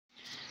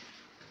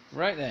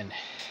Right then,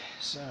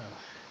 so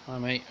my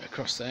mate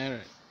across there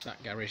at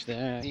that garage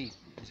there, he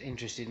was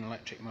interested in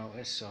electric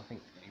motors, so I think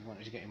he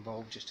wanted to get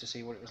involved just to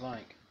see what it was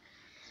like.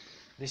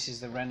 This is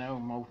the Renault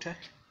motor.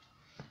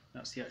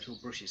 That's the actual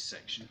brushes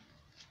section,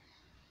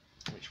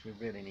 which we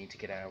really need to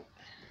get out.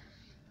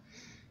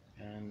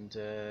 And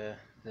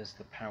there's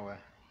the power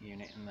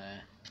unit in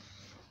there.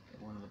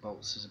 One of the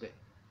bolts is a bit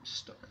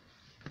stuck.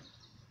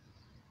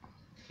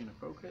 In a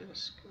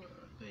focus.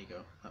 There you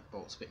go. That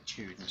bolt's a bit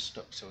chewed and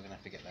stuck, so we're going to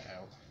have to get that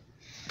out.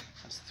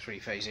 That's the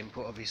three-phase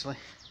input, obviously.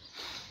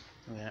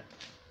 Yeah,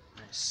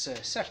 it's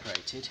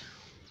separated,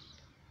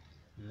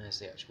 and there's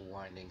the actual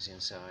windings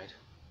inside.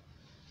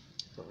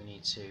 But we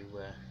need to,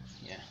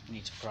 yeah, we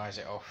need to prise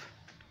it off.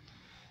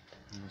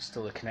 And there's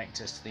still the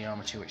connectors to the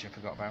armature, which I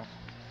forgot about.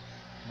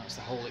 And that's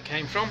the hole it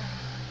came from.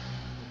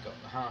 We've got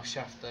the half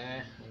shaft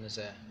there, and there's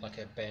like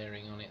a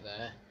bearing on it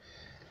there.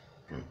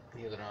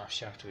 The other half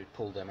shaft, we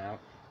pulled them out.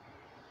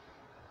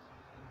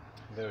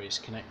 Various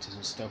connectors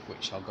and stuff,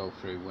 which I'll go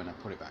through when I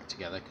put it back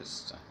together,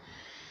 because I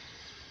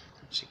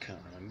actually can't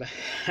remember.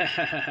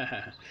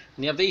 And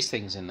you have these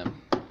things in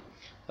them.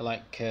 They're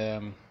like,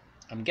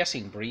 I'm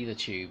guessing breather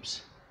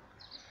tubes,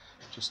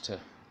 just to,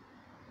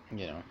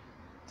 you know,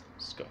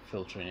 it's got a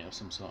filter in it of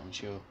some sort, I'm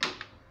sure.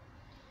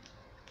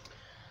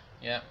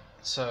 Yeah,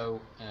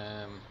 so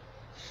on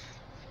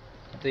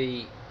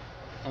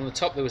the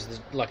top there was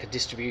like a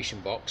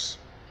distribution box.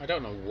 I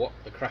don't know what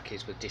the crack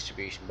is with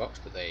distribution box,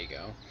 but there you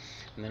go.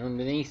 And then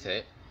underneath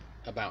it,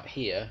 about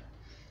here,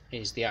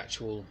 is the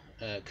actual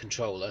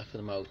controller for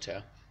the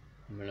motor.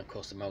 And then of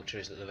course the motor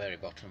is at the very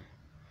bottom.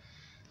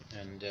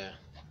 And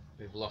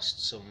we've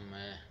lost some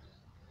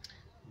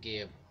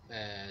gear.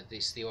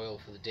 This is the oil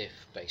for the diff,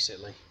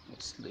 basically.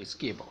 It's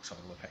gearbox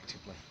oil,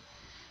 effectively.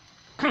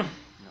 And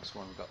that's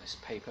why we've got this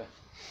paper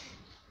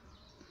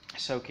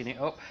soaking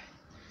it up.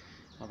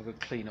 Have a good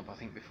clean up, I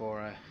think,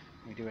 before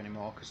we do any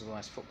more, because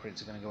otherwise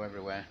footprints are going to go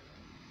everywhere.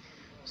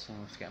 So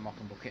we'll have to get a mop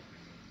and bucket.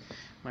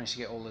 Managed to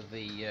get all of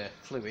the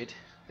fluid,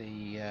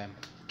 the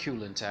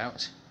coolant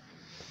out,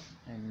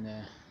 and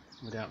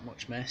without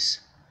much mess.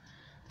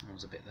 There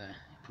was a bit there,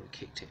 probably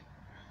kicked it.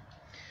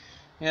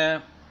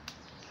 Yeah,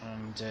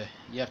 and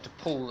you have to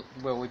pull.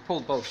 Well, we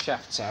pulled both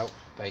shafts out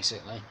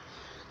basically.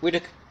 We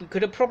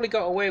could have probably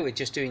got away with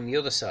just doing the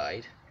other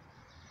side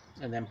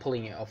and then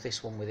pulling it off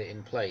this one with it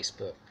in place,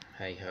 but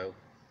hey ho,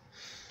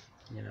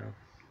 you know.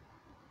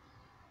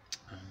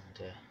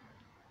 And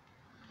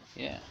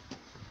yeah,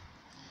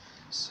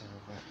 so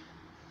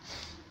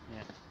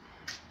yeah,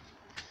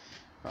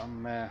 but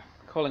I'm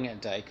calling it a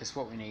day, because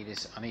what we need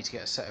is, I need to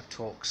get a set of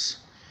torques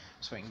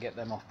so we can get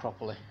them off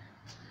properly.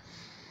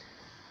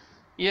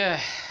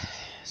 Yeah,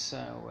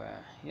 so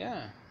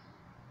yeah,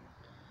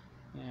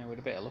 with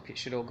a bit of luck it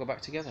should all go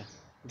back together.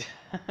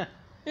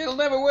 It'll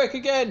never work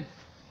again.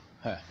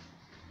 Huh.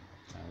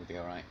 That would be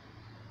alright.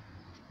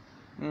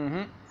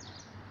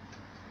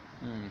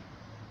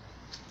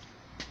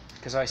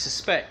 Because I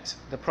suspect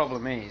the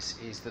problem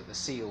is that the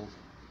seal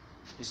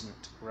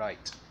isn't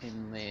right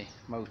in the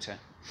motor.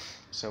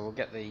 So we'll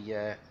get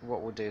the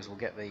what we'll do is we'll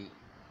get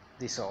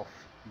this off,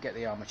 get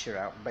the armature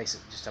out, and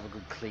basically just have a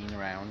good clean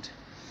around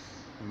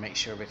and make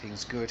sure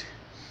everything's good.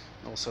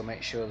 Also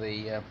make sure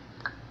the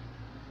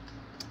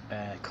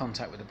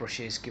contact with the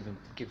brushes, give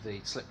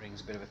the slip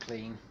rings a bit of a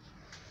clean,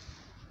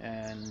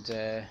 and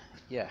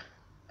yeah,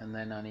 and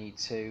then I need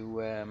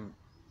to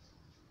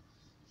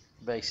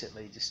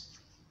basically just,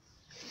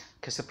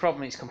 because the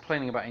problem is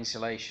complaining about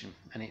insulation,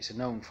 and it's a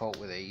known fault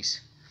with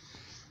these,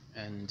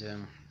 and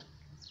I'm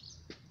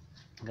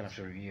gonna have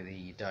to review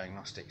the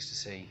diagnostics to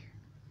see.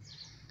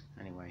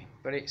 Anyway,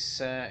 but it's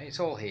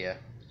all here.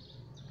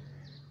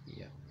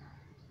 Yeah.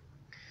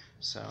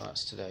 So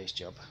that's today's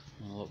job.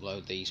 I'll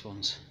upload these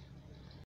ones.